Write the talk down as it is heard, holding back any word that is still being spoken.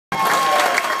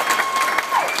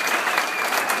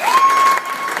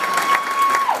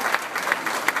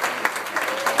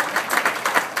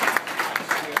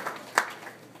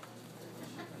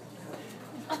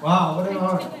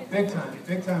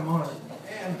big time honor.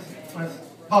 And my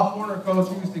Pop Warner coach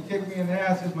who used to kick me in the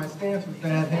ass as my stance was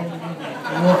bad handed me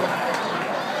the award.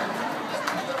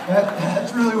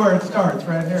 That's really where it starts,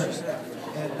 right here.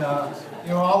 And you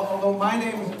know, although my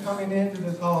name is coming into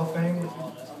this Hall of Fame,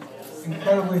 it's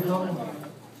incredibly humbling.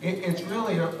 It's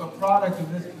really a product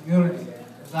of this community,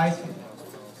 as I see it.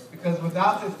 Because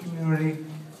without this community,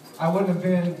 I wouldn't have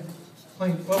been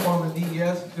playing football on the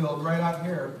DES field right out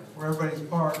here, where everybody's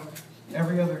parked,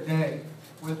 every other day,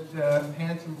 with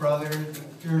Hanson brothers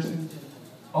and Pearsons and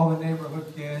all the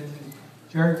neighborhood kids, and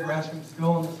Jerry Gresham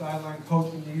still on the sideline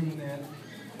coaching even then.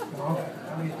 You know,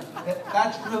 I mean,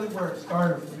 that's really where it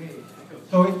started for me.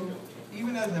 So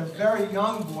even as a very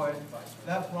young boy,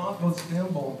 that Broncos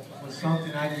symbol was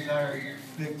something I desired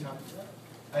big time.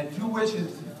 I had two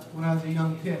wishes when I was a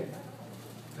young kid,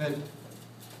 that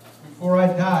before I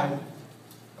died,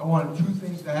 I wanted two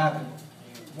things to happen.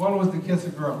 One was to kiss a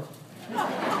girl.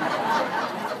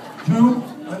 Two,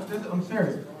 I'm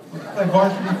serious, let's play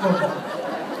varsity football.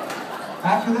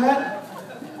 After that,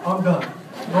 I'm done.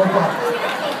 No problem.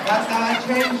 I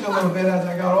changed a little bit as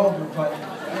I got older, but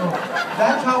you know,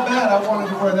 that's how bad I wanted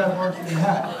to wear that varsity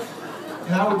hat.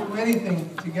 And I would do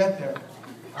anything to get there.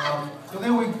 So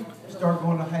then we started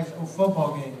going to high school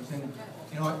football games. And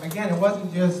you know, again, it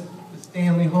wasn't just the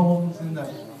Stanley Holmes and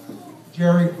the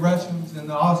Jerry Greshams and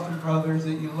the Austin brothers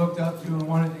that you looked up to and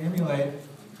wanted to emulate.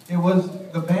 It was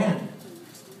the band,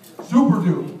 Super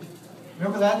Duke.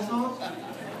 Remember that song?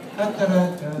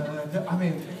 I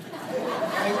mean,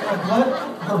 makes my blood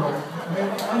curdle. I mean,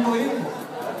 unbelievable.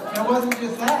 And it wasn't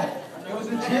just that. It was a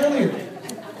cheerleader.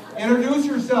 Introduce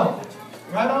yourself.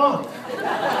 Right on.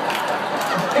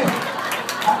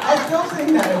 I still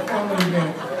sing that at family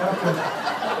events.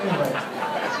 Anyway.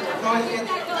 So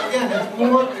again, it's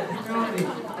more the community.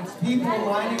 It's people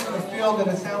lining in the field at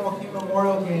a San Joaquin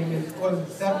Memorial game in, what was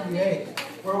it, 78,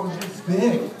 where it was just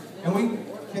big. And we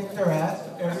kicked their ass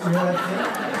every year, I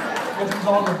think, which is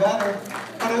all the better.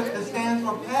 But the stands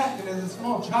were packed, and as a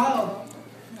small child,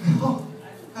 oh,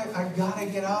 I gotta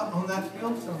get out on that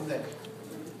field someday.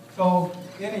 So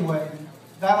anyway,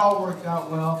 that all worked out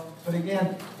well. But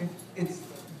again, it's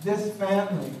this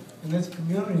family and this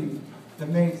community that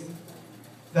makes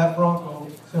that Bronco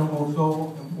symbol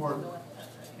so important.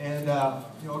 And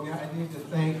you know, again, I need to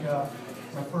thank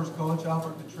my first coach,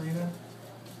 Albert Katrina.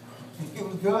 He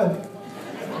was good,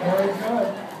 very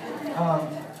good.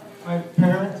 My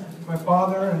parents, my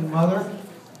father and mother,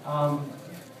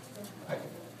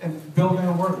 and Bill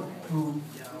Van Wert, who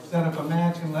set up a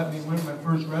match and let me win my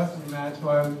first wrestling match, so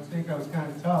I would think I was kind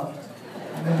of tough.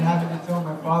 And then having to tell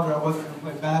my father I wasn't going to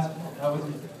play basketball, that was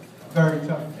a very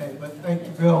tough day. But thank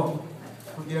you, Bill,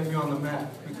 for getting me on the mat,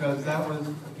 because that was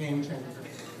a game changer.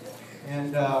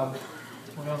 And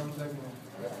what else was I going to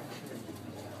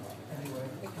Anyway,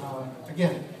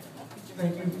 again,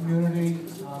 thank you, community.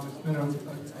 It's been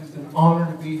it's an honor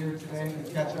to be here today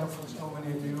and catch up with so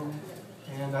many of you.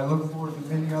 And I look forward to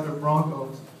many other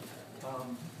Broncos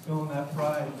feeling that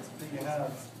pride that you have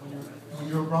when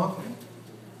you're a Bronco.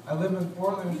 I live in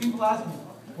Portland, and people ask me,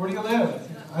 where do you live?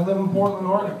 I live in Portland,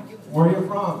 Oregon. Where are you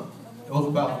from?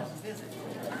 Dos Palos.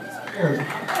 Cheers.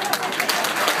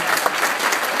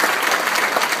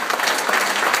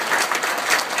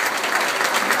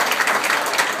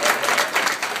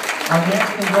 Our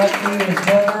next inductee is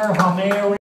Heather Homeo.